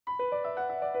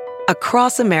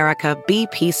Across America,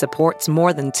 BP supports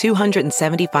more than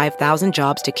 275,000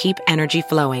 jobs to keep energy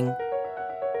flowing.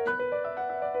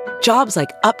 Jobs like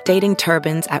updating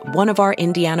turbines at one of our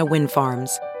Indiana wind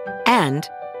farms and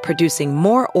producing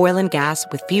more oil and gas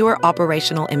with fewer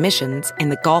operational emissions in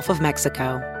the Gulf of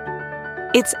Mexico.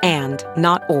 It's and,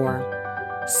 not or.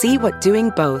 See what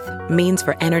doing both means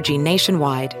for energy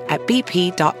nationwide at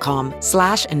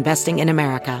bp.com/investing in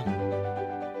America.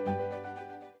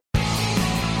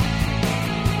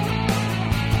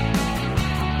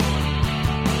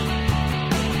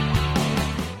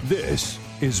 This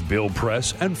is Bill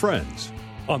Press and Friends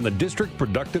on the District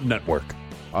Productive Network.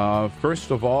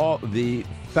 First of all, the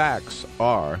facts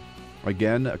are,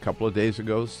 again, a couple of days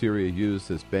ago, Syria used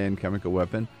this banned chemical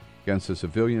weapon against a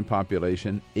civilian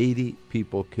population, 80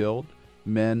 people killed,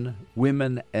 men,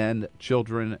 women, and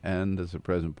children, and as the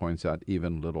president points out,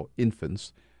 even little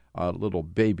infants, little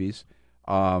babies.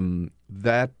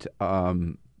 That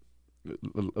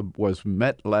was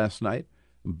met last night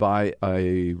by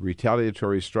a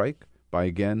retaliatory strike by,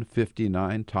 again,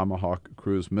 59 Tomahawk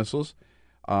cruise missiles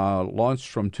launched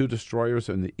from 2 destroyers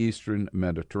in the eastern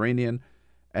Mediterranean,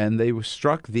 and they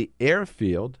struck the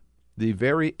airfield, the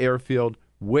very airfield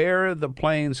where the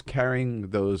planes carrying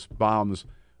those bombs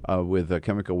with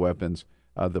chemical weapons,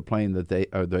 the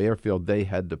airfield they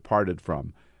had departed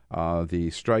from. The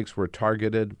strikes were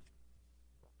targeted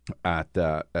at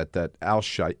that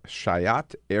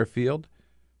Al-Shayat airfield.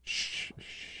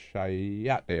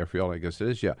 Shayat airfield, I guess it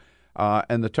is, yeah.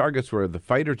 And the targets were the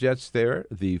fighter jets there,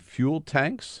 the fuel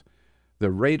tanks, the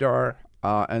radar,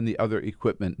 and the other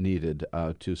equipment needed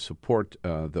to support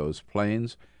those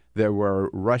planes. There were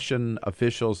Russian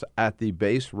officials at the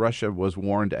base. Russia was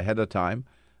warned ahead of time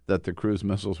that the cruise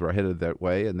missiles were headed that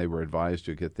way, and they were advised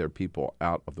to get their people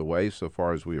out of the way. So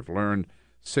far as we have learned,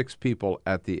 6 people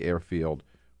at the airfield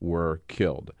were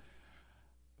killed.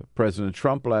 President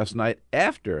Trump last night,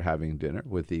 after having dinner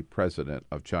with the president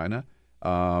of China,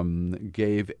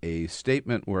 gave a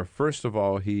statement where, first of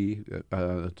all, he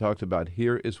talked about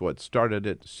here is what started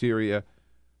it, Syria.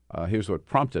 Here's what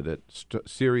prompted it,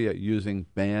 Syria using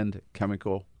banned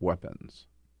chemical weapons.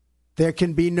 There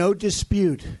can be no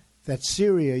dispute that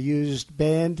Syria used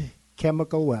banned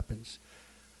chemical weapons,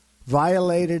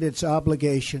 violated its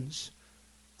obligations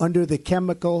under the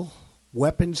Chemical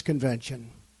Weapons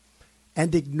Convention,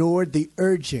 and ignored the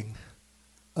urging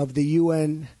of the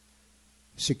UN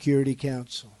Security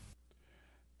Council.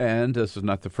 And this is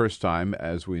not the first time,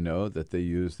 as we know, that they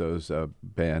use those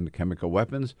banned chemical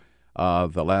weapons.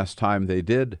 The last time they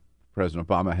did, President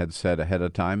Obama had said ahead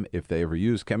of time, if they ever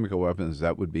use chemical weapons,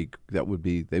 they would be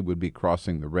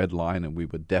crossing the red line, and we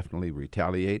would definitely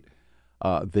retaliate.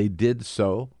 They did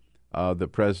so.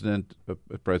 President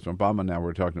Obama, now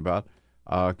we're talking about,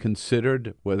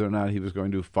 considered whether or not he was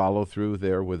going to follow through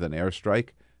there with an airstrike,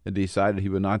 and decided he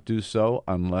would not do so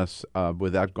unless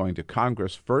without going to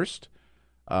Congress first.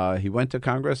 He went to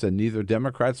Congress, and neither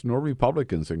Democrats nor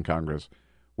Republicans in Congress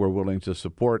were willing to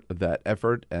support that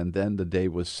effort. And then the day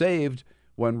was saved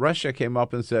when Russia came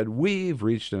up and said, we've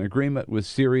reached an agreement with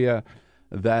Syria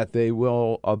that they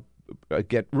will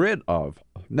get rid of,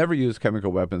 never use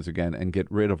chemical weapons again, and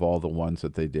get rid of all the ones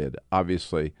that they did.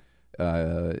 Obviously,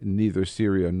 neither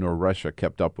Syria nor Russia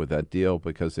kept up with that deal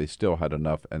because they still had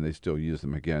enough, and they still use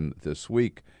them again this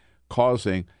week,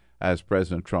 causing, as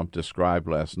President Trump described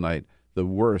last night, the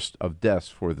worst of deaths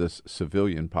for this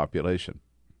civilian population.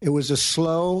 It was a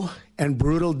slow and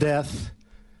brutal death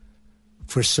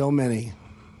for so many.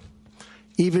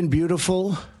 Even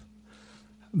beautiful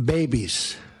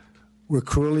babies were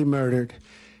cruelly murdered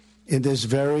in this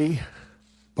very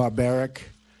barbaric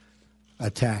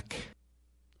attack.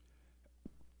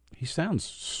 He sounds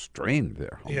strained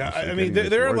there. Yeah, I mean,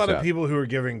 there are a lot of people who are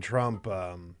giving Trump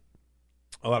a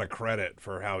lot of credit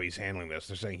for how he's handling this.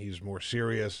 They're saying he's more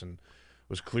serious and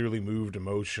was clearly moved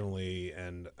emotionally.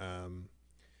 And,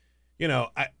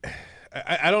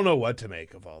 I don't know what to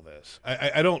make of all this.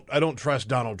 I don't trust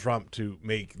Donald Trump to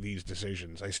make these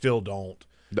decisions. I still don't.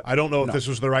 I don't know if this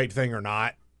was the right thing or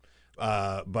not,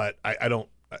 but I don't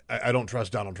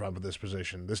trust Donald Trump in this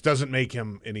position. This doesn't make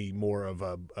him any more of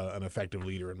an effective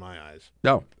leader in my eyes.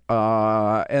 No.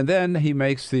 And then he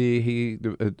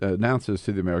announces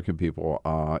to the American people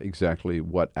exactly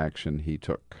what action he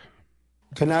took.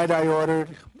 Tonight I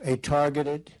ordered a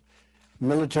targeted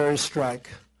military strike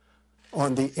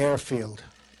on the airfield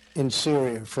in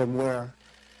Syria from where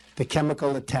the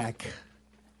chemical attack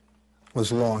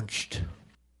was launched.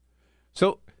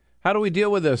 So how do we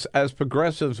deal with this as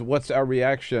progressives? What's our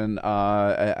reaction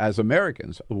as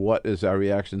Americans? What is our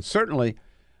reaction? Certainly,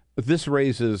 This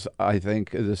raises, I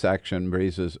think, this action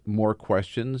raises more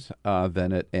questions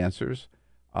than it answers.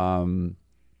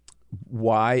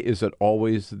 Why is it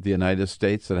always the United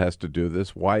States that has to do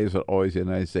this? Why is it always the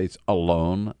United States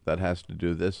alone that has to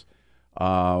do this?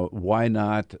 Why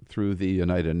not through the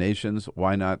United Nations?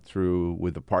 Why not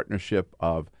with the partnership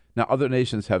of... Now, other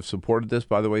nations have supported this,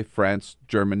 by the way. France,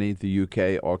 Germany, the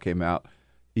UK all came out.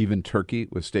 Even Turkey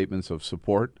with statements of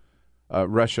support.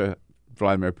 Russia,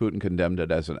 Vladimir Putin condemned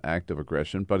it as an act of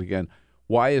aggression. But again,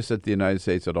 why is it the United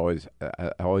States that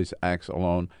always acts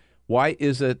alone? Why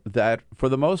is it that, for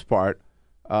the most part,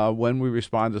 when we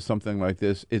respond to something like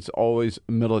this, it's always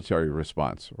a military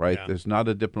response, right? Yeah. There's not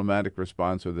a diplomatic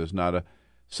response, or there's not a...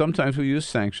 Sometimes we use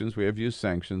sanctions. We have used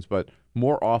sanctions, but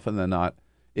more often than not,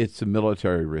 it's a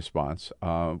military response,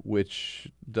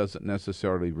 which doesn't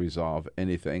necessarily resolve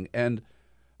anything. And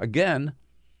again,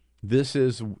 this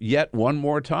is yet one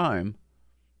more time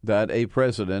that a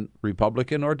president,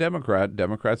 Republican or Democrat,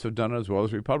 Democrats have done it as well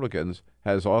as Republicans,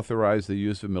 has authorized the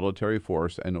use of military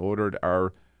force and ordered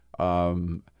our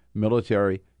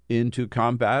military into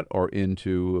combat or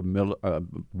into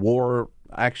war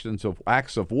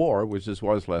acts of war, which this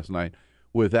was last night,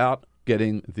 without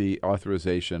getting the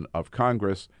authorization of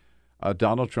Congress.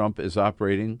 Donald Trump is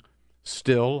operating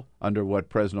still under what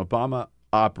President Obama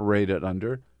operated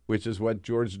under, which is what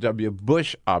George W.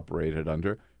 Bush operated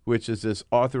under, which is this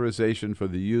authorization for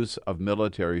the use of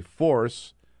military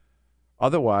force.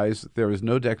 Otherwise, there is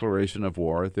no declaration of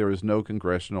war. There is no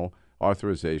congressional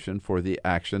authorization for the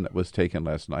action that was taken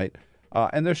last night.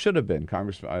 And there should have been.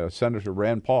 Senator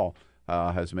Rand Paul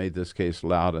has made this case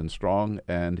loud and strong,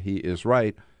 and he is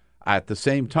right. At the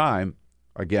same time,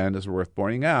 again, it's worth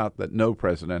pointing out that no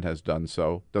president has done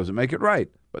so. Doesn't make it right,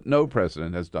 but no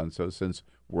president has done so since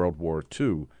World War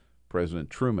II.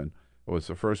 President Truman was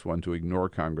the first one to ignore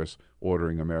Congress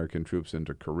ordering American troops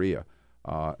into Korea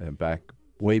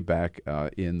way back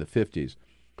in the 50s.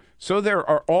 So there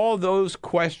are all those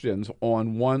questions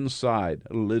on one side,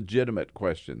 legitimate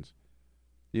questions.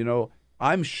 You know,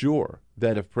 I'm sure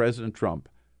that if President Trump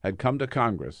had come to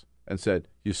Congress and said,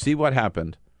 you see what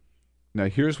happened, now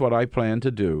here's what I plan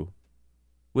to do,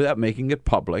 without making it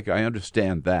public, I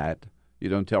understand that. You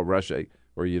don't tell Russia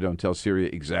or you don't tell Syria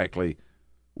exactly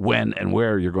when and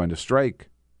where you're going to strike.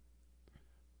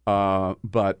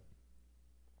 But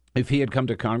if he had come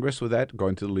to Congress with that,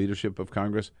 going to the leadership of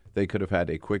Congress, they could have had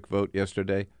a quick vote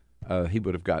yesterday. He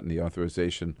would have gotten the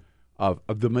authorization of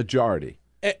the majority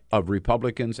of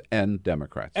Republicans and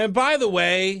Democrats. And by the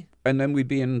way... And then we'd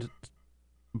be in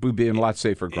a lot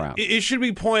safer ground. It should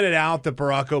be pointed out that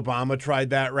Barack Obama tried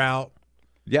that route.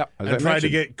 Yeah. And tried to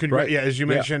get... as you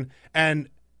mentioned. Yeah. And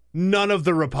none of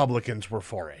the Republicans were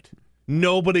for it.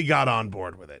 Nobody got on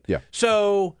board with it. Yeah.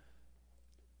 So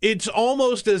it's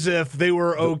almost as if they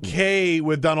were okay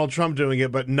with Donald Trump doing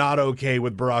it, but not okay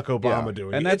with Barack Obama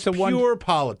doing it. And that's pure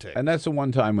politics. And that's the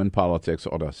one time when politics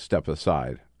ought to step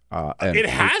aside. It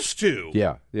has to.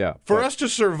 Yeah. For us to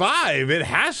survive, it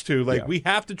has to. We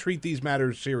have to treat these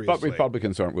matters seriously. But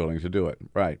Republicans aren't willing to do it.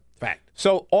 Right. Fact.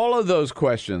 So all of those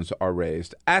questions are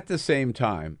raised at the same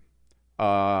time.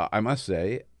 I must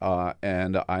say,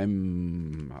 and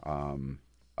I'm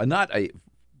not a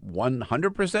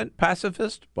 100%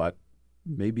 pacifist, but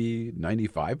maybe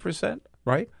 95%,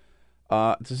 right?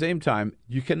 At the same time,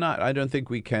 you cannot. I don't think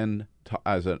we can,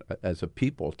 as a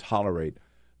people, tolerate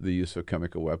the use of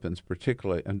chemical weapons,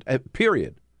 particularly and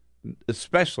period,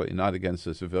 especially not against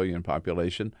the civilian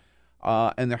population.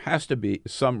 And there has to be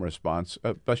some response.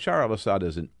 Bashar al-Assad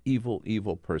is an evil,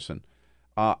 evil person.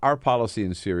 Our policy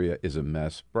in Syria is a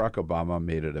mess. Barack Obama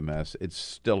made it a mess. It's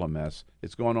still a mess.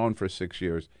 It's gone on for 6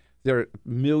 years. There are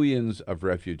millions of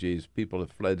refugees. People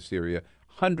have fled Syria.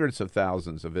 Hundreds of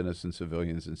thousands of innocent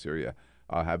civilians in Syria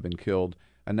have been killed.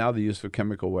 And now the use of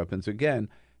chemical weapons again.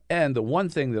 And the one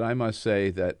thing that I must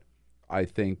say that I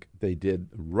think they did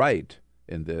right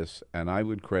in this, and I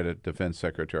would credit Defense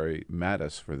Secretary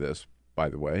Mattis for this, by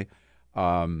the way,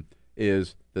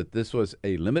 is that this was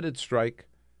a limited strike.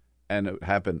 And it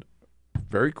happened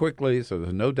very quickly, so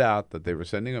there's no doubt that they were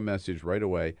sending a message right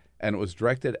away. And it was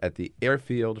directed at the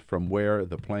airfield from where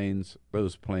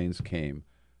those planes came,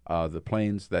 the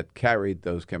planes that carried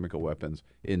those chemical weapons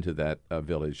into that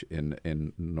village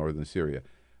in northern Syria.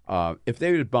 If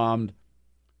they had bombed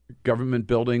government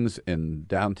buildings in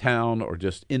downtown or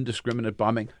just indiscriminate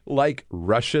bombing, like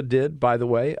Russia did, by the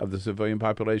way, of the civilian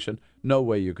population, no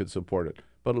way you could support it.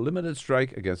 But a limited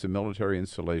strike against a military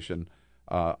installation,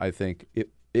 I think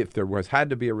if there had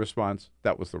to be a response,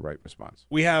 that was the right response.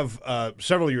 We have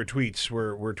several of your tweets.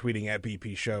 We're tweeting at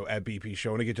BP Show. I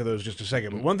want to get to those in just a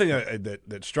second. But one thing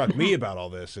that struck me about all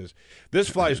this is this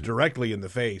flies directly in the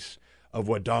face of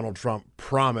what Donald Trump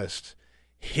promised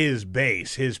his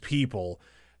base, his people,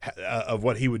 of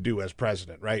what he would do as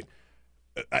president, right?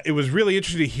 It was really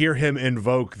interesting to hear him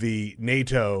invoke the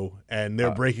NATO and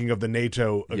their breaking of the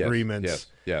NATO agreements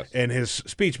in his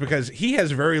speech, because he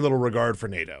has very little regard for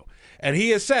NATO. And he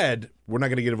has said, we're not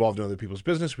going to get involved in other people's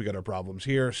business. We got our problems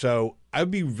here. So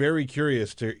I'd be very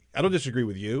curious I don't disagree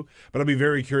with you, but I'd be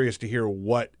very curious to hear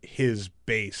what his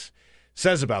base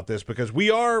says about this, because we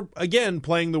are, again,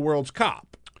 playing the world's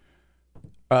cop.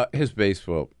 His base,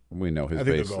 we know his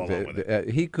base.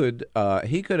 He could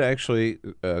actually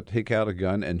take out a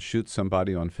gun and shoot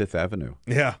somebody on Fifth Avenue.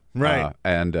 Yeah, right.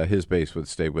 And his base would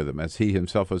stay with him, as he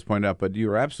himself has pointed out. But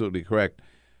you're absolutely correct.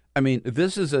 I mean,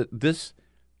 this is a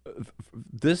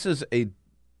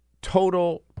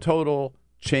total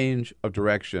change of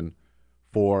direction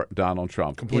for Donald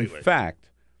Trump. Completely. In fact,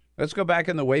 let's go back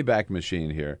in the Wayback Machine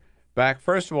here. Back,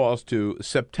 first of all, to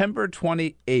September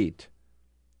 28,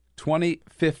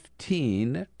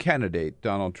 2015, candidate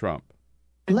Donald Trump.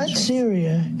 Let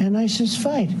Syria and ISIS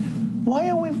fight. Why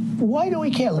do we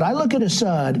care? I look at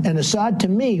Assad, and Assad to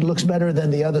me looks better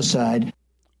than the other side.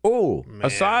 Oh,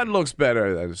 Assad looks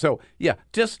better. So, yeah,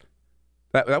 just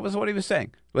that was what he was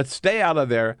saying. Let's stay out of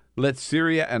there. Let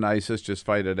Syria and ISIS just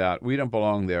fight it out. We don't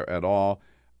belong there at all.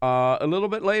 A little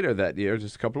bit later that year,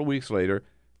 just a couple of weeks later,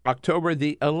 October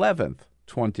the 11th,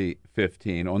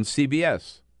 2015, on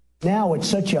CBS. Now it's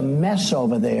such a mess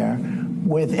over there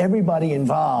with everybody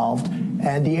involved,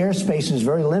 and the airspace is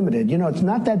very limited. It's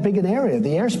not that big an area.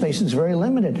 The airspace is very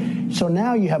limited. So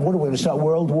now you have, what are we going to start,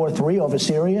 World War III over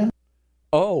Syria?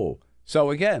 Oh, so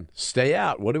again, stay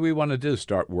out. What do we want to do?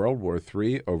 Start World War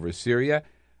III over Syria?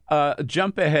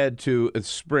 Jump ahead to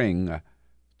spring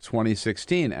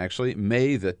 2016, actually,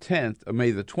 May the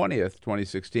 20th,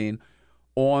 2016,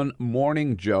 on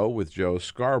Morning Joe with Joe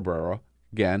Scarborough.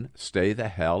 Again, stay the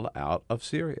hell out of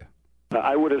Syria.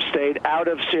 I would have stayed out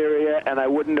of Syria, and I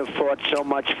wouldn't have fought so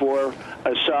much for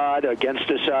Assad, against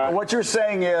Assad. What you're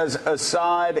saying is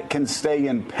Assad can stay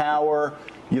in power.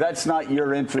 That's not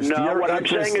your interest. No, your what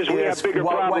interest I'm saying is we have bigger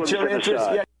problems what's your than interest?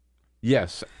 Assad. Yeah.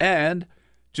 Yes, and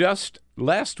just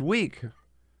last week,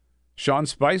 Sean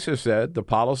Spicer said the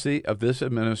policy of this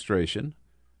administration,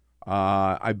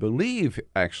 I believe,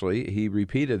 actually, he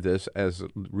repeated this as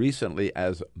recently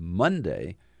as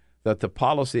Monday, that the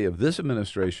policy of this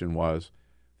administration was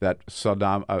that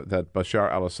that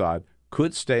Bashar al-Assad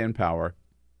could stay in power.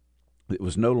 It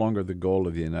was no longer the goal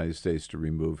of the United States to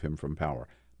remove him from power.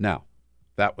 Now,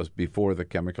 that was before the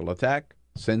chemical attack.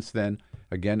 Since then,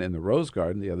 again, in the Rose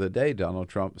Garden the other day, Donald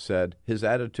Trump said his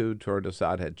attitude toward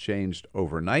Assad had changed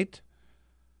overnight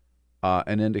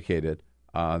and indicated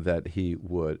that he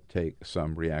would take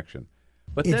some reaction.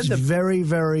 But it's very,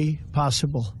 very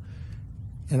possible,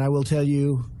 and I will tell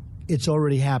you, it's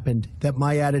already happened, that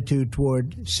my attitude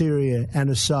toward Syria and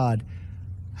Assad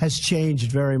has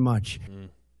changed very much.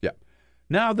 Yeah.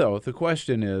 Now, though, the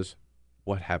question is,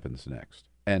 what happens next?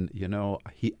 And,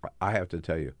 I have to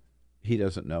tell you, he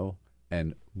doesn't know,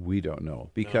 and we don't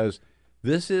know, because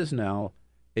this is now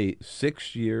a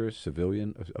 6-year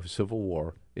civil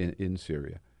war in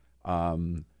Syria.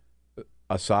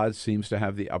 Assad seems to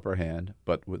have the upper hand,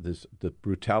 but with the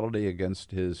brutality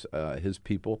against his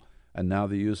people, and now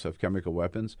the use of chemical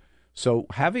weapons. So,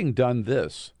 having done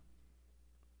this,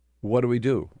 what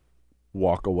do?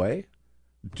 Walk away?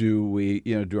 Do we,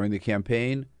 during the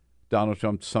campaign, Donald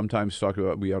Trump sometimes talked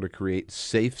about we ought to create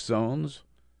safe zones,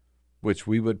 which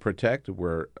we would protect,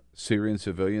 where Syrian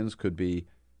civilians could be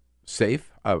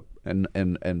safe and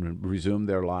resume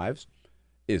their lives.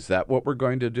 Is that what we're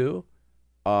going to do?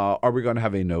 Are we going to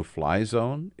have a no-fly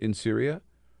zone in Syria?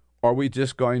 Are we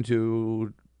just going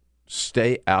to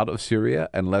stay out of Syria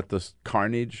and let this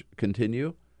carnage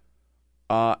continue?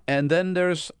 And then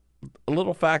there's a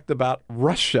little fact about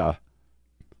Russia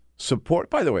support.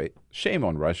 By the way, shame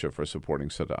on Russia for supporting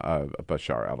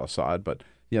Bashar al-Assad, but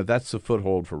that's the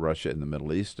foothold for Russia in the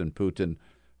Middle East. And Putin,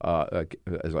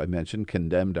 as I mentioned,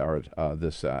 condemned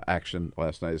this action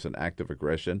last night as an act of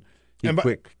aggression. He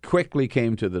quickly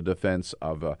came to the defense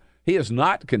of. He has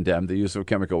not condemned the use of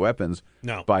chemical weapons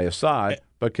by Assad,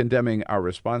 but condemning our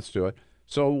response to it.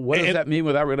 So what does that mean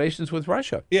with our relations with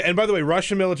Russia? Yeah, and by the way,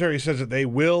 Russian military says that they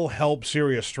will help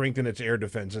Syria strengthen its air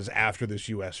defenses after this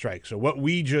U.S. strike. So what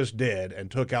we just did and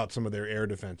took out some of their air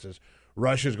defenses,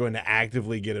 Russia is going to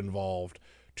actively get involved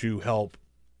to help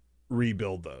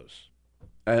rebuild those.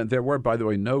 And there were, by the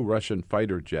way, no Russian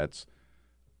fighter jets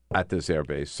at this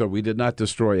airbase. So we did not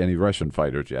destroy any Russian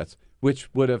fighter jets,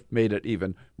 which would have made it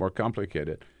even more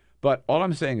complicated. But all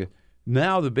I'm saying is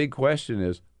now the big question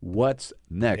is what's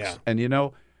next? Yeah. And,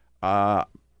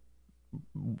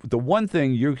 the one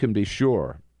thing you can be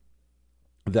sure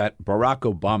that Barack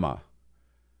Obama,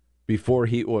 before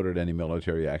he ordered any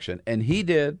military action, and he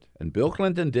did, and Bill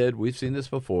Clinton did, we've seen this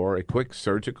before, a quick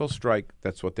surgical strike,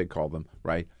 that's what they call them,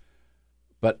 right?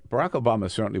 But Barack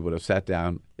Obama certainly would have sat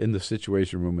down in the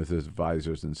Situation Room with his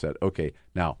advisors and said, okay,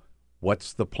 now,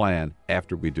 what's the plan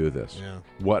after we do this? Yeah.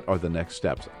 What are the next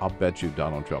steps? I'll bet you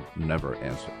Donald Trump never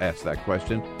asked that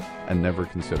question and never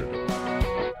considered it.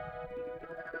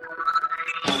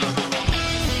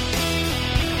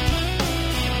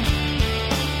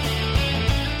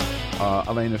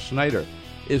 Elena Schneider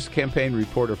is campaign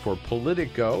reporter for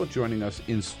Politico, joining us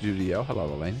in studio. Hello,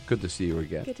 Elena. Good to see you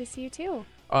again. Good to see you, too.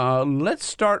 Let's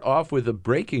start off with the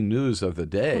breaking news of the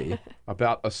day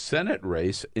about a Senate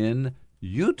race in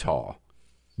Utah.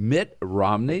 Mitt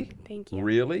Romney, Thank you.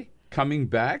 Really? Coming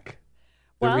back?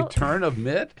 The return of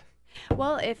Mitt?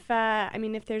 Well, if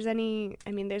there's there's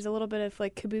a little bit of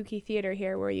like kabuki theater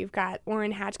here where you've got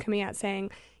Orrin Hatch coming out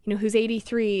saying, who's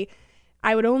 83,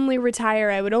 I would only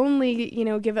retire. I would only,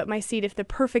 give up my seat if the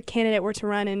perfect candidate were to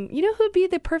run. And you know who would be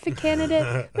the perfect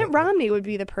candidate? Mitt Romney would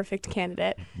be the perfect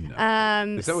candidate.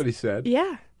 No. Is that what he said?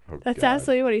 Yeah. Oh, that's God.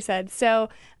 absolutely what he said. So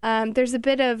there's a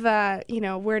bit of,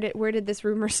 where did this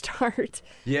rumor start?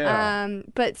 Yeah.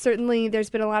 But certainly there's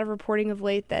been a lot of reporting of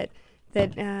late that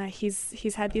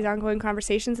he's had these ongoing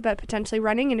conversations about potentially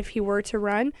running, and if he were to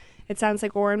run, it sounds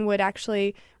like Orrin would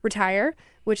actually retire,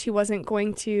 which he wasn't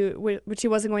going to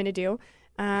do.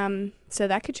 So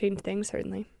that could change things,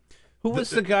 certainly. Who was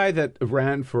the guy that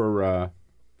ran for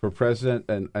president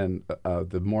and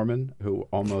the Mormon who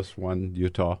almost won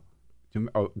Utah?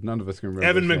 None of us can remember.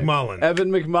 Evan McMullin.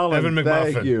 Evan McMullin. Evan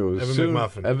McMuffin. Thank you. Evan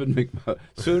McMuffin. Evan McMullin.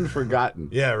 Soon forgotten.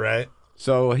 Yeah, right.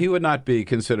 So he would not be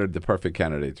considered the perfect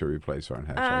candidate to replace Orrin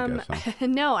Hatch, I guess. Huh?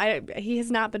 No, he has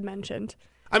not been mentioned.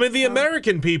 I mean, the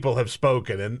American people have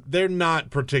spoken, and they're not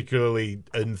particularly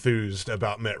enthused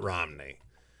about Mitt Romney.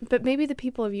 But maybe the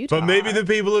people of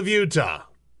Utah.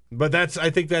 But I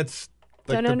think that's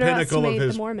like Don't the pinnacle of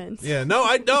his. the Mormons. Yeah, no,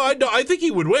 I think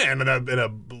he would win in a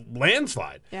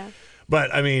landslide. Yeah.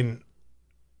 But I mean,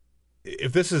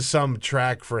 if this is some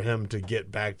track for him to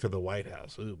get back to the White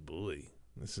House, oh boy,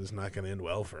 this is not going to end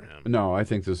well for him. No, I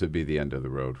think this would be the end of the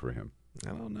road for him.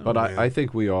 I don't know. But I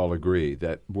think we all agree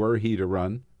that were he to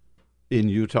run in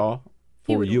Utah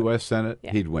for U.S. Senate,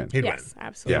 he'd win. He'd yes, win.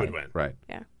 absolutely. He would win. Right.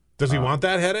 Yeah. Does he want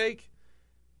that headache?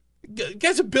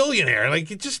 Guy's a billionaire.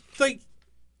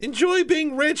 Enjoy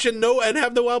being rich and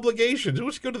have no obligations. Who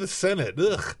wants to go to the Senate?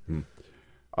 Ugh.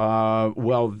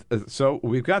 So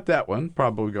we've got that one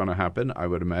probably going to happen, I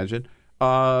would imagine.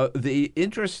 The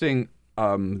interesting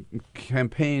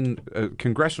campaign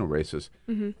congressional races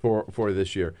for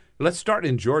this year. Let's start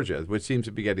in Georgia, which seems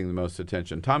to be getting the most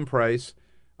attention. Tom Price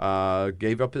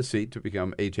gave up his seat to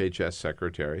become HHS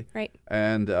secretary. Right.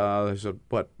 And there's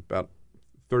about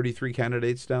 33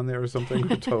 candidates down there or something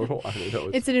in total? I don't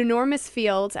know. It's an enormous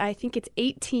field. I think it's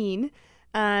 18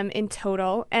 in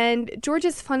total. And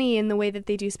Georgia's funny in the way that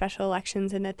they do special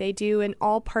elections and that they do an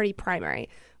all-party primary,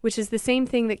 which is the same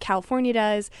thing that California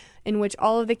does, in which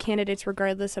all of the candidates,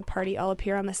 regardless of party, all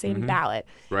appear on the same ballot.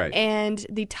 Right. And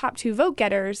the top two vote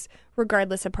getters,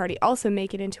 regardless of party, also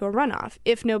make it into a runoff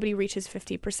if nobody reaches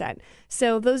 50%.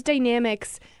 So those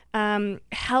dynamics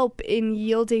help in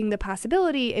yielding the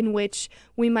possibility in which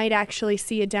we might actually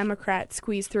see a Democrat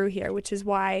squeeze through here, which is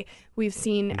why we've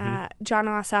seen Jon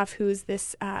Ossoff, who's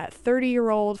this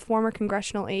 30-year-old former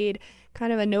congressional aide,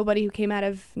 kind of a nobody who came out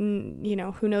of,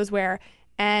 who knows where,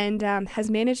 and has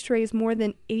managed to raise more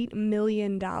than $8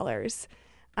 million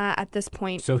at this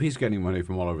point. So he's getting money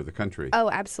from all over the country. Oh,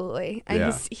 absolutely. And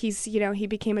Yeah. he's he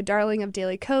became a darling of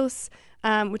Daily Kos,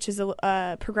 which is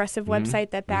a progressive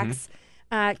website that backs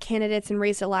candidates and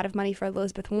raised a lot of money for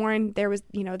Elizabeth Warren. There was,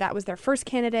 that was their first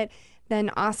candidate. Then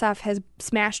Ossoff has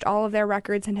smashed all of their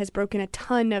records and has broken a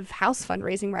ton of House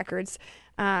fundraising records,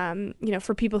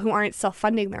 for people who aren't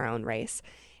self-funding their own race.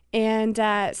 And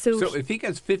so if he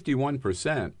gets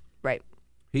 51%, right,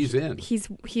 he's in.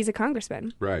 He's a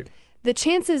congressman. Right. The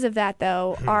chances of that,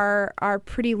 though, are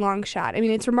pretty long shot. I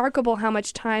mean, it's remarkable how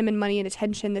much time and money and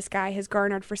attention this guy has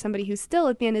garnered for somebody who's still,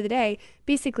 at the end of the day,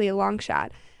 basically a long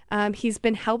shot. He's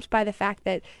been helped by the fact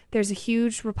that there's a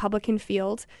huge Republican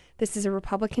field. This is a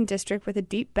Republican district with a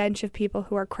deep bench of people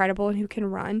who are credible and who can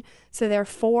run. So there are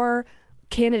 4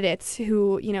 candidates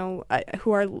who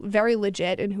are very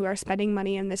legit and who are spending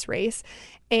money in this race.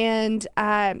 And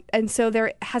so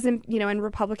there hasn't, and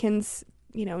Republicans,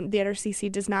 the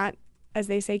NRCC does not, as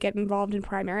they say, get involved in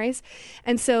primaries.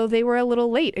 And so they were a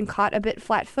little late and caught a bit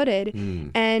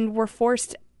flat-footed and were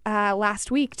forced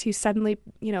last week to suddenly,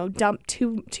 dump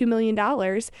 $2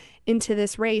 million into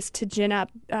this race to gin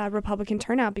up Republican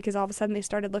turnout, because all of a sudden they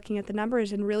started looking at the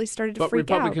numbers and really started to freak out.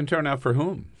 But Republican turnout for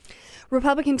whom?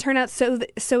 Republican turnout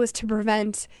so as to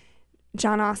prevent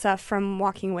Jon Ossoff from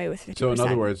walking away with 50%. So in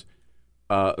other words,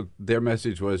 their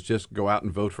message was just go out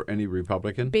and vote for any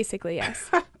Republican? Basically, yes.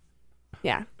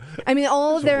 Yeah. I mean,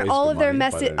 all of their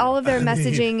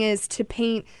messaging is to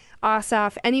paint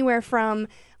Ossoff anywhere from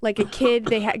like a kid.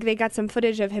 They got some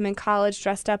footage of him in college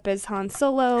dressed up as Han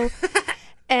Solo.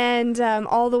 And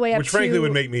all the way up to... Which frankly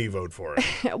would make me vote for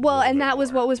it. Well, and that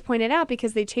was what was pointed out,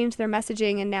 because they changed their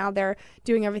messaging, and now they're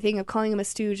doing everything of calling him a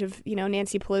stooge of,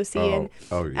 Nancy Pelosi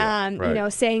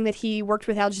and, saying that he worked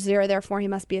with Al Jazeera, therefore he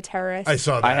must be a terrorist. I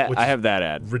saw that. I have that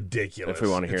ad. Ridiculous. If we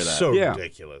want to hear that. So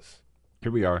ridiculous.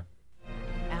 Here we are.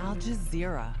 Al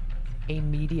Jazeera, a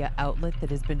media outlet that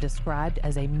has been described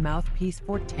as a mouthpiece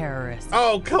for terrorists.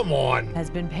 Oh, come on. Has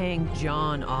been paying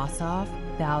Jon Ossoff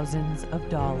thousands of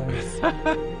dollars.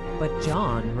 But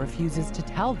Jon refuses to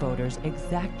tell voters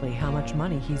exactly how much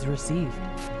money he's received.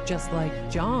 Just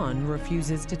like Jon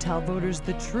refuses to tell voters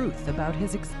the truth about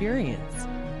his experience.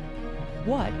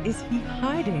 What is he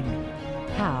hiding?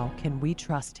 How can we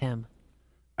trust him?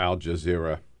 Al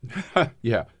Jazeera.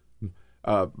 Yeah.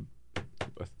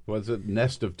 Was it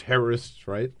Nest of Terrorists,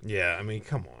 right? Yeah, I mean,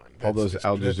 come on. All those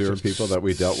Al Jazeera people that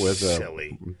we dealt with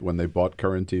when they bought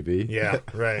Current TV. Yeah,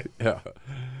 right. Yeah.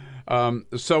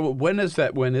 So when is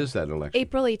that election?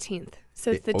 April 18th.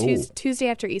 So it's the Tuesday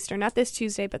after Easter. Not this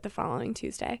Tuesday, but the following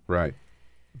Tuesday. Right.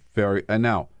 And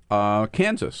now,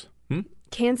 Kansas.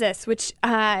 Kansas, which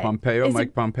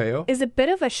Mike Pompeo is a bit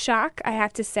of a shock, I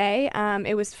have to say.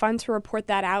 It was fun to report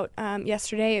that out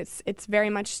yesterday. It's very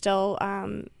much still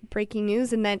breaking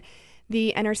news, and that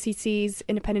the NRCC's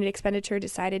independent expenditure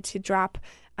decided to drop.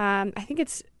 I think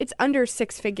it's under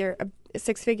six figures,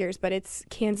 but it's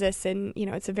Kansas, and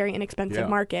it's a very inexpensive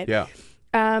market. Yeah.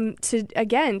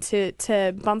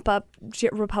 To bump up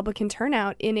Republican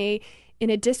turnout in a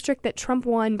district that Trump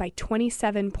won by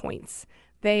 27 points.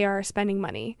 They are spending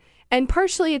money. And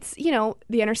partially it's, the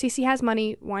NRCC has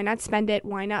money. Why not spend it?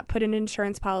 Why not put an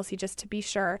insurance policy just to be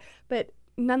sure? But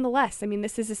nonetheless, I mean,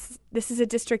 this is a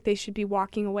district they should be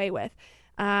walking away with.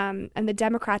 And the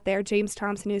Democrat there, James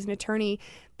Thompson, is an attorney.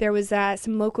 There was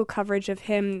some local coverage of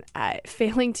him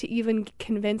failing to even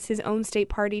convince his own state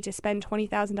party to spend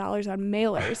 $20,000 on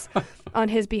mailers on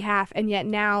his behalf, and yet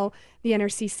now the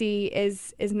NRCC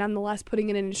is nonetheless putting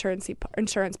in an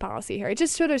insurance policy here. It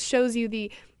just sort of shows you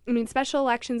special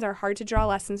elections are hard to draw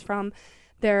lessons from.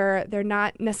 They're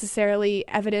not necessarily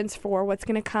evidence for what's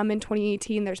going to come in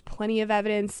 2018. There's plenty of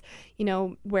evidence,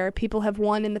 where people have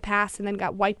won in the past and then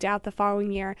got wiped out the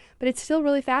following year. But it's still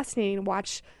really fascinating to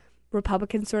watch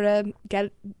Republicans sort of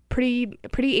get pretty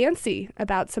antsy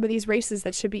about some of these races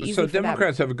that should be easy for them. So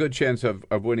Democrats have a good chance of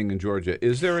winning in Georgia.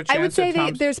 Is there a chance? I would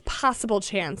say there's possible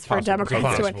chance for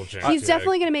Democrats to win. He's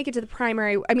definitely going to make it to the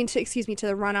primary. To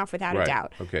the runoff without a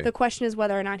doubt. Okay. The question is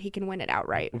whether or not he can win it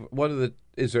outright.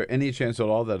 Is there any chance at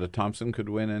all that a Thompson could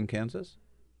win in Kansas?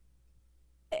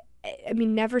 I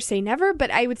mean, never say never,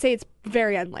 but I would say it's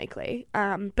very unlikely.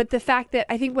 But the fact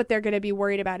that I think what they're going to be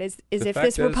worried about is if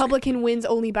this Republican wins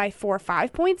only by 4 or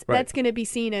 5 points, that's going to be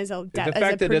seen as a the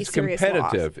fact that it's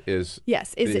competitive loss.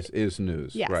 is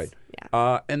news. Yes. Right.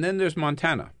 Yeah. And then there's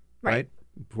Montana, right?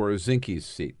 For Zinke's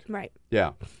seat. Right.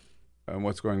 Yeah. And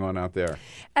what's going on out there?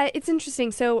 It's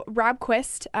interesting. So Rob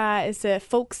Quist is a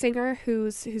folk singer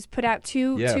who's put out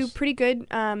two pretty good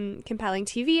compelling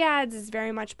TV ads, is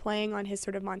very much playing on his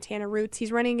sort of Montana roots.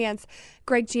 He's running against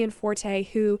Greg Gianforte,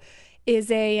 who is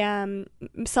a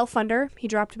self-funder. He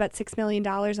dropped about $6 million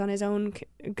on his own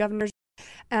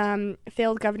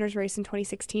failed governor's race in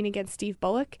 2016 against Steve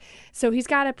Bullock. So he's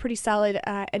got a pretty solid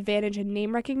advantage in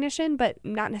name recognition, but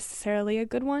not necessarily a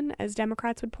good one, as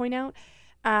Democrats would point out.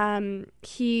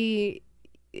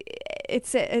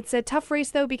 It's a tough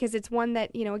race though, because it's one that,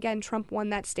 again, Trump won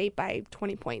that state by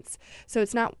 20 points. So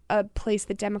it's not a place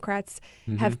that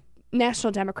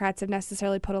national Democrats have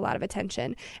necessarily put a lot of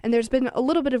attention. And there's been a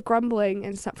little bit of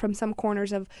grumbling from some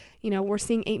corners of, we're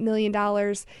seeing $8 million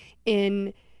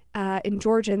in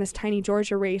Georgia, in this tiny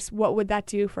Georgia race. What would that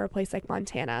do for a place like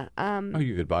Montana?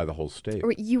 You could buy the whole state.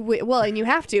 And you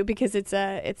have to, because it's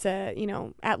a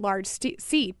at-large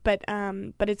seat. But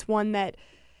it's one that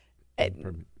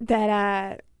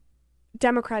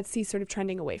Democrats see sort of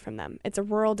trending away from them. It's a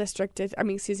rural district. It's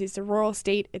a rural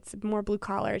state. It's more blue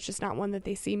collar. It's just not one that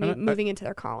they see moving into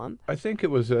their column. I think it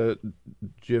was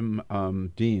Jim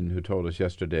Dean who told us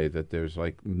yesterday that there's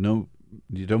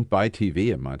you don't buy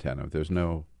TV in Montana. There's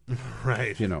no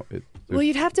right. Well,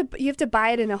 you have to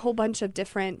buy it in a whole bunch of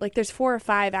different, there's 4 or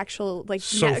 5 actual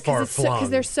far flung. Because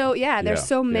there's so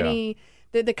many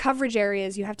the coverage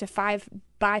areas. You have to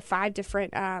buy 5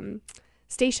 different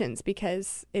stations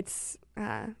because it's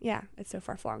so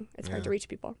far flung. It's hard to reach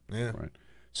people. Yeah. Right.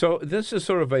 So this is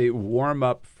sort of a warm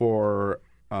up for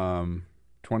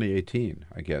 2018,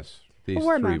 I guess. These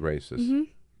 3 races. Mm-hmm.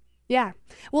 Yeah.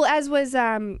 Well, as was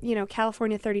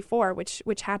California 34,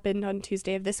 which happened on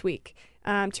Tuesday of this week,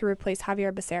 to replace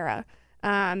Javier Becerra,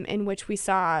 in which we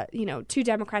saw 2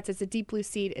 Democrats. It's a deep blue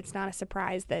seat. It's not a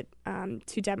surprise that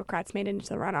 2 Democrats made it into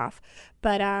the runoff,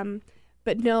 but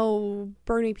no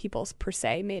Bernie peoples per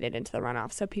se made it into the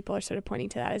runoff. So people are sort of pointing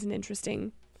to that as an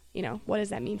interesting, what does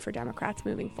that mean for Democrats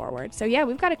moving forward? So yeah,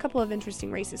 we've got a couple of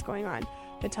interesting races going on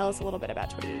that tell us a little bit about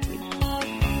 2018.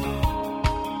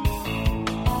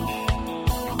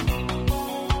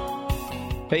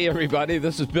 Hey, everybody,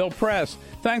 this is Bill Press.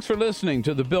 Thanks for listening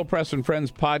to the Bill Press and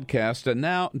Friends podcast. And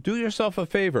now, do yourself a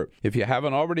favor. If you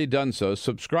haven't already done so,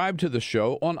 subscribe to the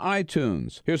show on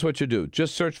iTunes. Here's what you do.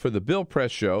 Just search for The Bill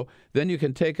Press Show. Then you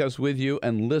can take us with you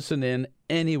and listen in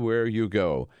anywhere you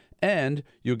go. And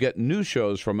you'll get new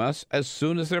shows from us as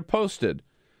soon as they're posted.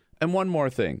 And one more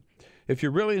thing. If you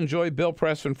really enjoy Bill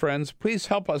Press and Friends, please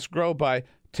help us grow by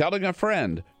telling a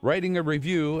friend, writing a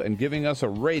review, and giving us a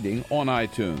rating on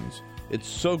iTunes. It's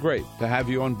so great to have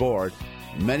you on board.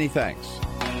 Many thanks.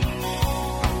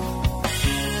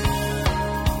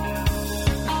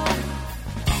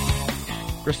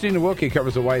 Christina Wilkie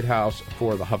covers the White House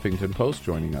for the Huffington Post,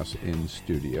 joining us in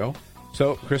studio.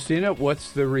 So, Christina,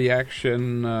 what's the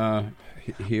reaction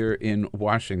here in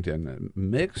Washington?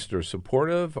 Mixed or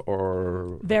supportive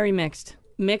or? Very mixed.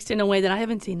 Mixed in a way that I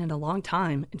haven't seen in a long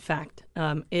time, in fact.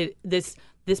 This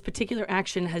particular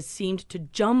action has seemed to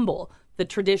jumble the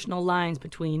traditional lines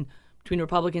between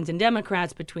Republicans and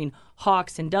Democrats, between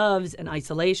hawks and doves and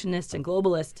isolationists and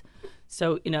globalists.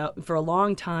 So, for a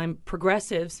long time,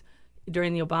 progressives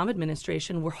during the Obama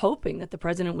administration were hoping that the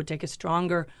president would take a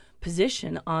stronger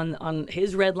position on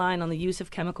his red line on the use of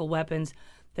chemical weapons.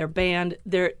 They're banned.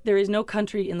 There is no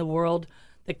country in the world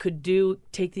that could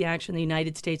take the action the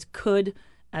United States could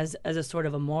as a sort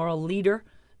of a moral leader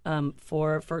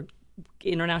for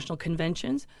international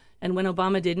conventions. And when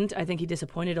Obama didn't, I think he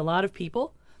disappointed a lot of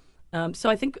people.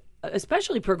 So I think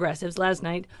especially progressives last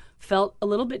night felt a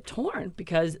little bit torn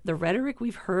because the rhetoric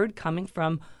we've heard coming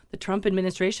from the Trump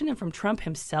administration and from Trump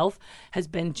himself has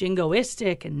been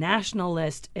jingoistic and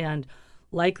nationalist and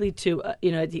likely to,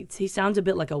 he sounds a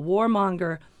bit like a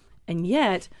warmonger. And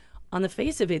yet, on the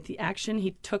face of it, the action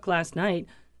he took last night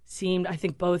seemed, I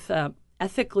think, both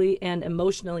ethically and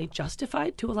emotionally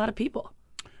justified to a lot of people.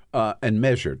 And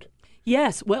measured.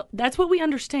 Yes, well, that's what we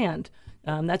understand.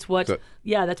 That's what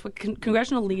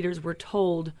congressional leaders were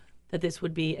told, that this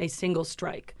would be a single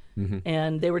strike,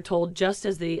 and they were told just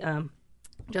as the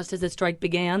strike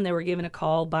began, they were given a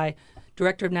call by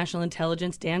Director of National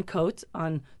Intelligence Dan Coats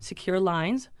on secure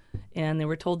lines, and they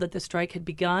were told that the strike had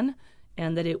begun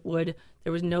and that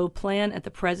there was no plan at the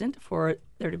present for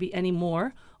there to be any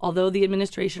more. Although the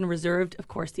administration reserved, of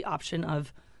course, the option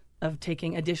of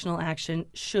taking additional action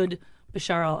should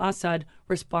Bashar al-Assad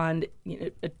respond,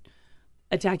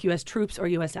 attack U.S. troops or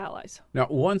U.S. allies. Now,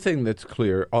 one thing that's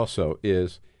clear also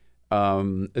is,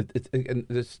 and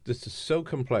this is so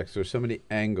complex. There's so many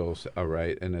angles, all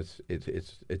right, and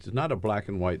it's not a black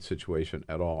and white situation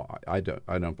at all. I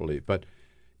don't believe, but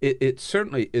it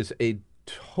certainly is a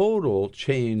total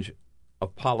change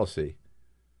of policy,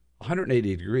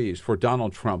 180 degrees for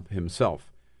Donald Trump himself.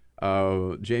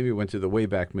 Jamie went to the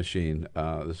Wayback Machine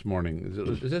this morning.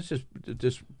 Let's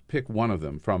just pick one of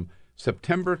them from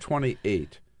September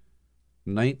 28,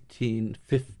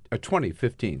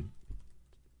 2015.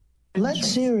 Let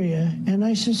Syria and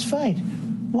ISIS fight.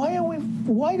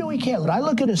 Why do we care? I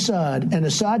look at Assad, and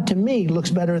Assad to me looks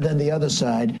better than the other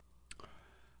side.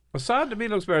 Assad to me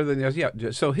looks better than the other.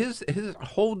 Yeah. So his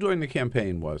whole during the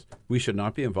campaign was we should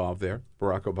not be involved there.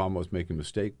 Barack Obama was making a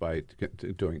mistake by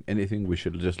doing anything. We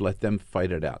should just let them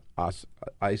fight it out.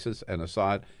 ISIS and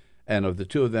Assad, and of the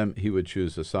two of them, he would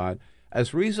choose Assad.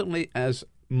 As recently as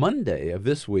Monday of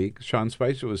this week, Sean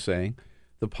Spicer was saying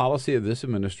the policy of this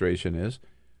administration is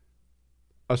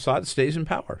Assad stays in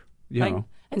power. You know.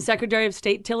 And Secretary of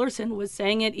State Tillerson was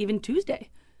saying it even Tuesday.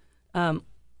 And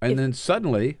then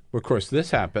suddenly, of course, this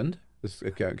happened, this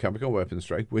chemical weapons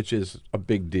strike, which is a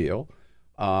big deal.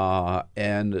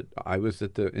 And I was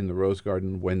in the Rose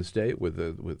Garden Wednesday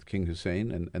with King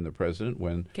Hussein and the president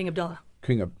when King Abdullah.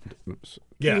 King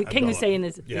Hussein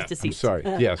is deceased. I'm sorry.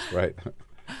 Yes, right.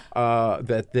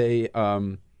 That they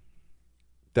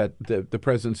that the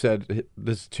president said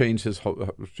this changed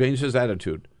his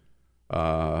attitude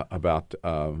about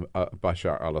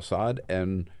Bashar al-Assad,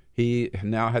 and he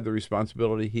now had the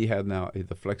responsibility. He had now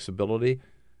the flexibility,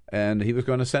 and he was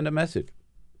going to send a message.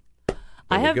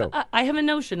 I have a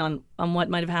notion on what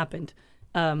might have happened.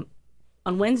 On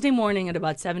Wednesday morning at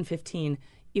about 7:15,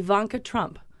 Ivanka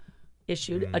Trump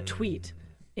issued a tweet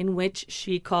in which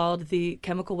she called the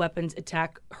chemical weapons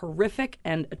attack horrific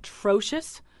and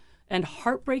atrocious and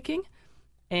heartbreaking.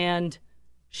 And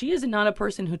she is not a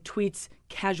person who tweets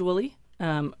casually.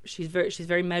 She's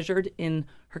very measured in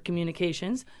her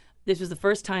communications. This was the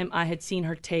first time I had seen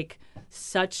her take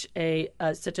such a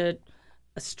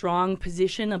strong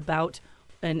position about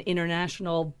an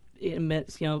international,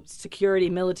 security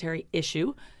military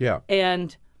issue. Yeah.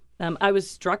 And I was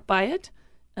struck by it.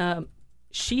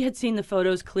 She had seen the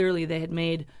photos clearly. They had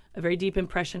made a very deep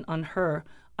impression on her.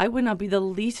 I would not be the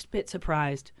least bit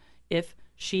surprised if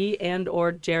she and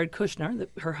or Jared Kushner,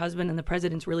 her husband and the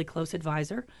president's really close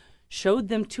advisor, showed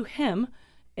them to him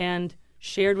and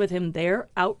shared with him their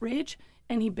outrage,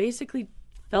 and he basically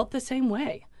felt the same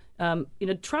way.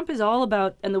 Trump is all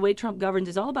about, and the way Trump governs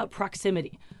is all about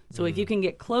proximity. So if you can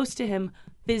get close to him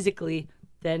physically,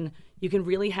 then you can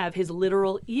really have his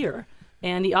literal ear.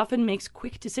 And he often makes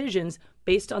quick decisions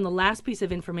based on the last piece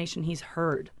of information he's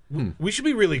heard. We should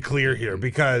be really clear here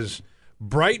because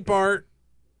Breitbart,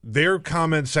 their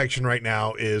comment section right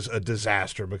now is a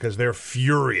disaster because they're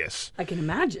furious. I can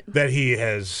imagine. That he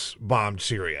has bombed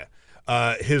Syria.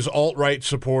 His alt-right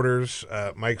supporters,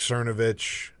 Mike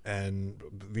Cernovich and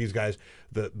these guys,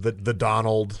 the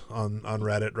Donald on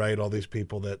Reddit, right? All these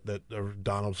people that are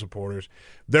Donald supporters,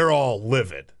 they're all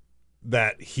livid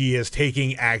that he is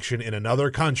taking action in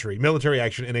another country, military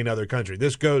action in another country.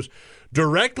 This goes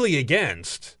directly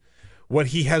against what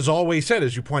he has always said,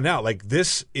 as you point out. Like,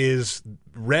 this is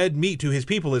red meat to his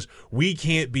people is we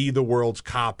can't be the world's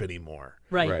cop anymore.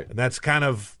 Right. And that's kind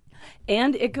of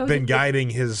and it goes been guiding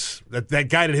that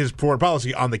guided his foreign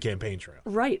policy on the campaign trail.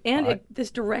 Right. And this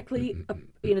directly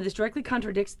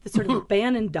contradicts the sort of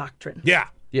Bannon doctrine. Yeah.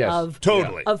 Yes.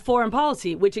 Totally. Of foreign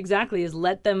policy, which exactly is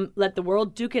let the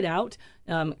world duke it out,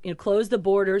 close the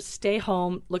borders, stay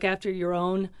home, look after your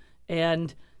own,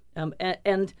 and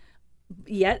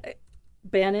yet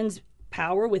Bannon's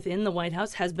power within the White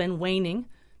House has been waning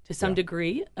to some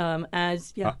degree. I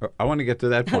want to get to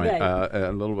that point Okay.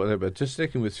 a little bit, but just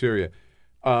sticking with Syria.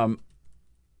 Barack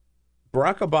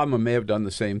Obama may have done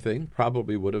the same thing,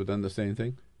 probably would have done the same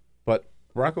thing, but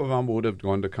Barack Obama would have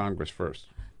gone to Congress first.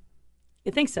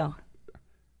 You think so?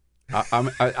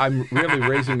 I'm really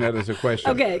raising that as a question.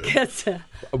 Okay, guess.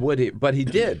 Would he? But he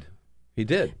did. He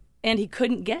did. And he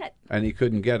couldn't get. And he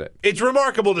couldn't get it. It's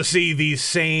remarkable to see these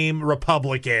same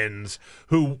Republicans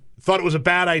who thought it was a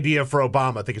bad idea for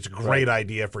Obama think it's a great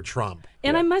idea for Trump.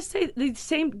 And I must say,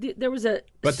 there was a...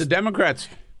 But the Democrats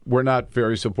were not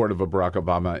very supportive of Barack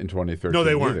Obama in 2013. No,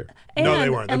 they weren't. Either. No, they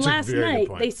weren't. And That's last a very night,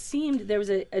 good point. there was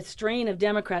a strain of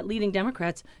leading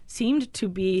Democrats seemed to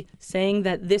be saying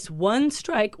that this one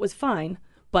strike was fine,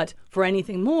 but for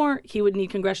anything more, he would need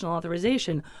congressional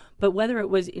authorization. But whether it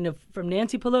was, from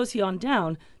Nancy Pelosi on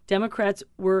down, Democrats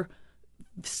were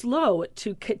slow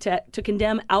to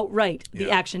condemn outright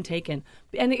the action taken.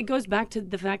 And it goes back to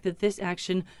the fact that this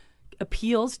action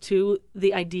appeals to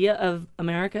the idea of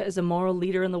America as a moral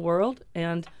leader in the world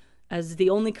and as the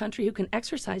only country who can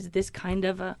exercise this kind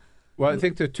of a... Well, I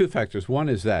think there are two factors. One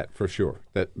is that, for sure,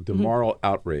 that the moral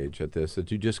outrage at this,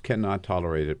 that you just cannot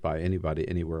tolerate it by anybody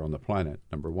anywhere on the planet,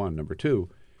 number one. Number two,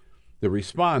 the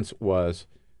response was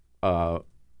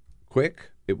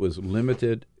quick, it was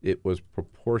limited, it was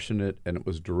proportionate, and it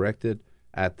was directed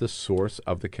at the source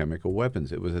of the chemical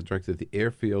weapons. It was directed at the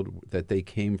airfield that they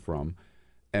came from,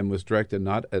 and was directed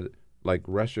not at, like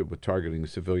Russia with targeting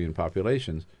civilian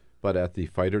populations, but at the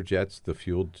fighter jets, the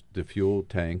fuel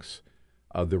tanks,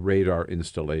 the radar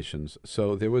installations.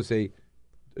 So there was a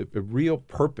real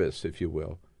purpose, if you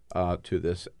will, to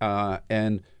this.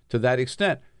 And to that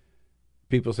extent,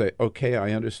 people say, okay,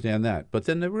 I understand that. But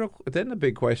then the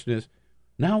big question is,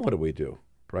 now what do we do,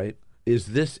 right? Is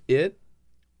this it?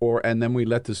 And then we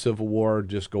let the Civil War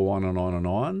just go on and on and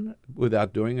on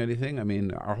without doing anything? I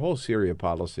mean, our whole Syria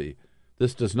policy,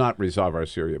 this does not resolve our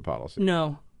Syria policy.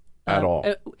 No. At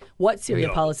all. What Syria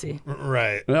policy?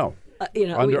 Right. No.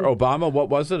 Under Obama, what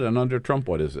was it? And under Trump,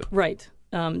 what is it? Right.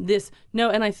 And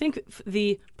I think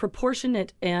the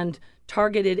proportionate and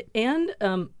targeted and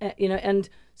and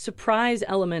surprise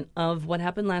element of what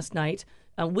happened last night,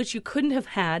 which you couldn't have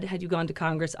had you gone to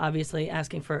Congress, obviously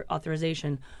asking for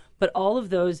authorization. But all of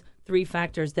those three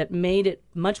factors that made it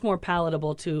much more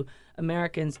palatable to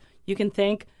Americans, you can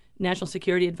thank National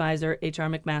Security Advisor H.R.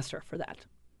 McMaster for that.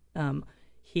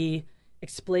 He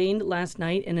explained last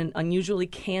night in an unusually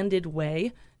candid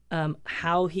way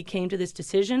how he came to this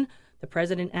decision. The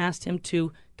president asked him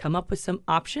to come up with some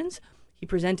options. He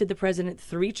presented the president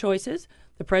three choices.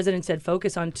 The president said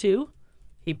focus on two.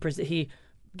 He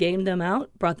gamed them out,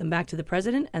 brought them back to the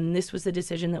president, and this was the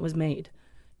decision that was made.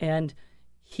 And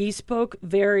he spoke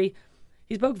very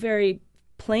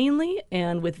plainly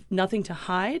and with nothing to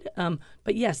hide.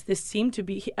 But yes, this seemed to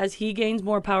be, as he gains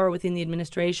more power within the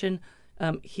administration,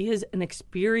 he is an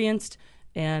experienced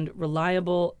and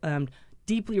reliable,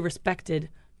 deeply respected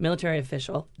military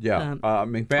official. Yeah,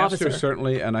 McMaster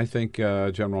certainly, and I think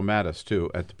General Mattis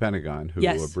too at the Pentagon, who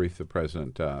briefed the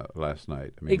president last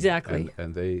night. Exactly,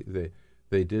 and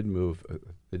they did move.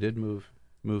 They did move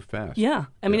fast. Yeah,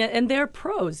 I mean, and they're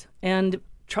pros, and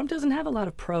Trump doesn't have a lot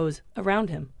of pros around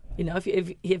him. You know,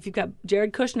 if you've got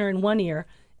Jared Kushner in one ear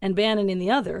and Bannon in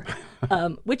the other,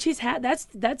 which he's had,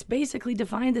 that's basically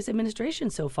defined this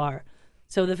administration so far.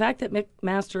 So the fact that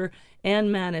McMaster and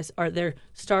Mattis their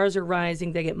stars are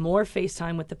rising, they get more face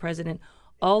time with the president.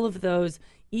 All of those,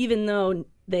 even though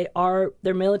they're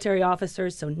military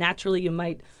officers, so naturally you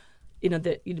might,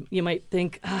 you might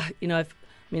think,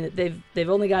 they've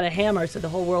only got a hammer, so the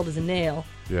whole world is a nail.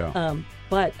 Yeah.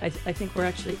 But I think we're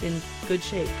actually in good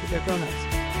shape because they're grown-ups.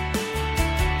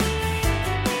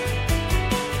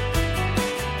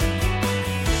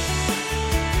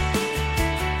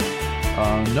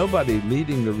 Nobody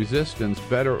leading the resistance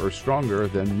better or stronger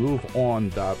than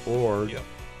MoveOn.org. Yep.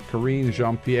 Karine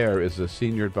Jean-Pierre is a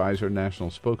senior advisor,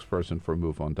 national spokesperson for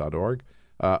MoveOn.org.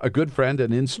 A good friend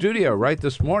and in studio right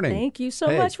this morning. Thank you so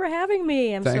much for having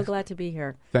me. I'm so glad to be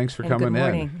here. Thanks for coming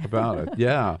in about it.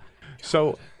 Yeah.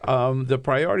 So the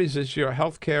priorities this year,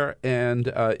 healthcare,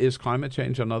 and is climate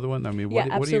change another one? I mean, what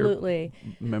are your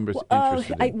members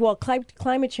interested in?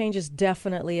 Climate change is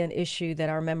definitely an issue that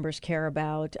our members care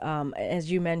about.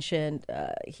 As you mentioned,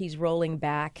 he's rolling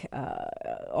back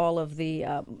all of the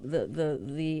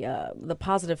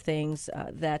positive things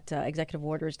that executive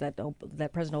orders that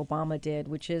President Obama did,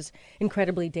 which is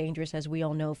incredibly dangerous, as we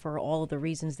all know, for all of the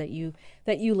reasons that you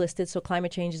listed. So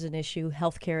climate change is an issue.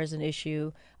 Healthcare is an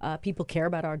issue. People care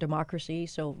about our democracy.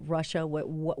 So Russia,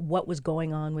 what was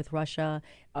going on with Russia?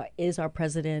 Is our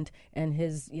president and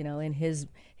his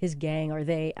gang, are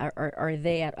they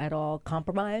at all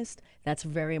compromised? That's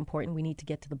very important. We need to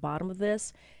get to the bottom of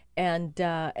this. And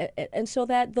so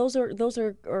that those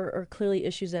are clearly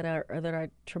issues that are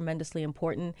tremendously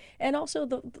important. And also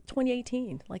the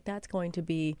 2018, that's going to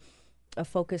be a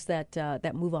focus that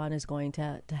MoveOn is going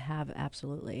to have,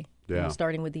 absolutely. Yeah.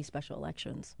 Starting with these special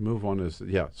elections. MoveOn is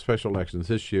special elections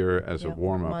this year as a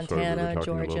warm up. Montana, sort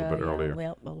of we were talking Georgia, a little bit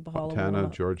earlier. Montana,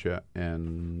 Georgia,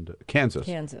 and Kansas.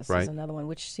 Kansas right? is another one,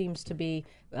 which seems to be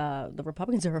the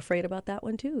Republicans are afraid about that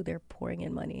one too. They're pouring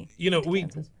in money.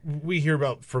 We hear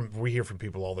from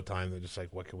people all the time. They're just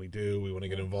like, what can we do? We want to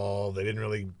get involved. They didn't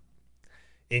really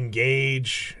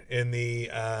engage in the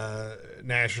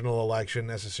national election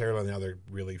necessarily. Now they're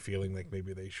really feeling like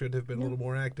maybe they should have been a little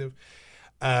more active.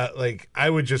 I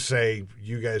would just say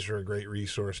you guys are a great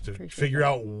resource to figure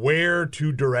out where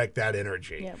to direct that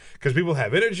energy. Because people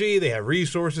have energy, they have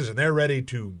resources, and they're ready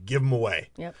to give them away.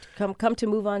 Yep. Come to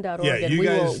MoveOn.org,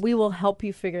 and we will help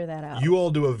you figure that out. You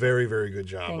all do a very, very good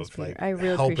job of I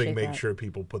really helping make sure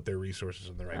people put their resources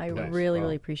in the right place. I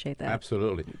really appreciate that.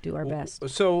 Absolutely. We do our best.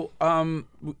 So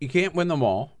you can't win them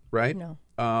all, right? No.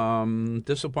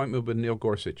 Disappointment with Neil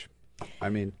Gorsuch. I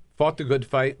mean, fought the good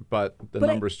fight, but the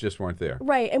numbers just weren't there.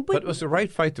 Right. But it was the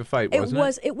right fight to fight, wasn't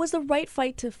it? It was the right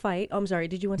fight to fight. Oh, I'm sorry.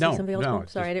 Did you want to say something else? No.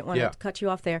 Sorry, I didn't want to cut you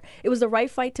off there. It was the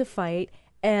right fight to fight,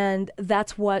 and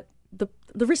that's what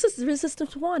the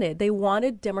resistance wanted. They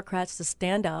wanted Democrats to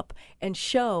stand up and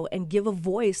show and give a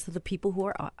voice to the people who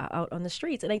are out on the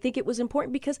streets. And I think it was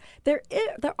important because there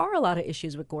are a lot of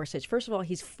issues with Gorsuch. First of all,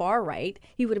 he's far right.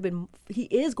 He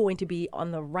is going to be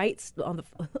on the right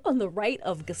on the right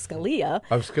of Scalia.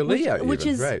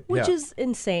 Which is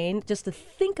insane just to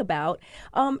think about.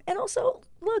 And also,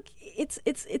 look,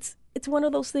 it's one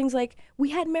of those things like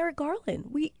we had Merrick Garland.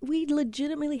 We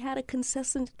legitimately had a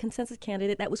consensus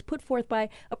candidate that was put forth by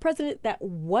a president that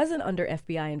wasn't under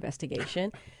FBI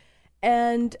investigation.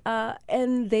 And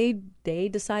they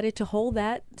decided to hold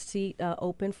that seat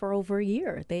open for over a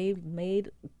year. They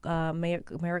made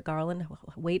Merrick Garland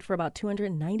wait for about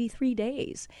 293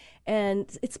 days.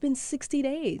 And it's been 60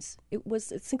 days. It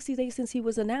was 60 days since he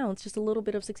was announced, just a little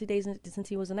bit of 60 days since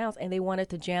he was announced, and they wanted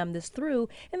to jam this through.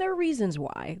 And there are reasons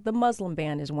why. The Muslim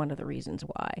ban is one of the reasons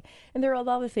why. And there are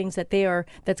other things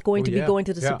that's going to be going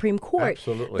to the Supreme Court.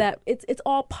 Absolutely. That it's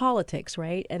all politics,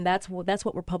 right? And that's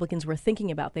what Republicans were thinking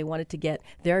about. They wanted to get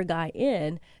their guy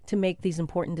in to make these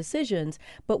important decisions,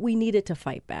 but we needed to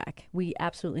fight back. We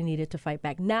absolutely needed to fight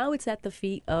back. Now it's at the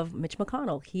feet of Mitch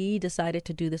McConnell. He decided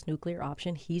to do this nuclear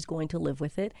option. He's going to live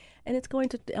with it, and it's going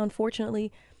to, unfortunately,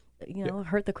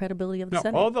 hurt the credibility of the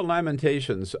Senate. All the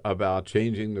lamentations about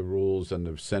changing the rules and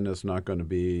the Senate's not going to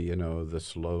be, the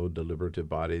slow, deliberative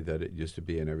body that it used to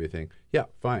be and everything. Yeah,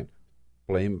 fine.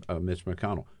 Blame Mitch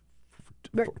McConnell.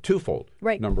 Twofold.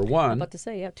 Right. Number one, about to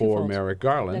say, for Merrick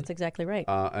Garland. That's exactly right.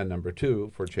 And number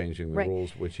two, for changing the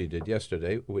rules, which he did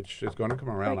yesterday, which is going to come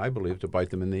around, I believe, to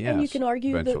bite them in the ass. And you can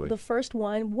argue that the first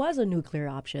one was a nuclear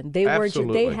option. They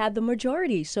had the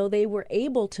majority, so they were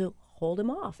able to hold him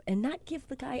off and not give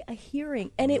the guy a hearing.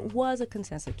 And it was a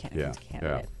consensus candidate.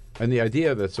 Yeah. And the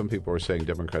idea that some people are saying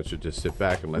Democrats should just sit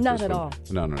back and let Not this at one... all.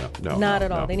 No. Not at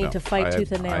all. They need to fight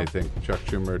tooth and nail. I think Chuck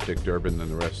Schumer, Dick Durbin,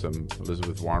 and the rest of them,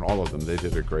 Elizabeth Warren, all of them, they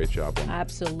did a great job on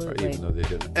Absolutely. Even though they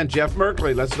didn't. And Jeff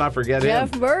Merkley, let's not forget him.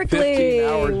 Jeff Merkley.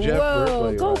 15-hour Jeff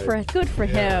Merkley. Go for it. Good for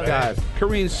him. God,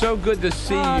 Karine, so good to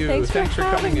see you. Thanks for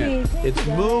coming in. It's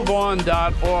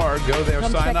MoveOn.org. Go there,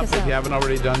 sign up if you haven't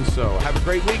already done so. Have a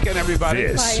great weekend, everybody.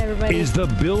 This Bye, everybody. is the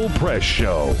Bill Press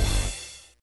Show.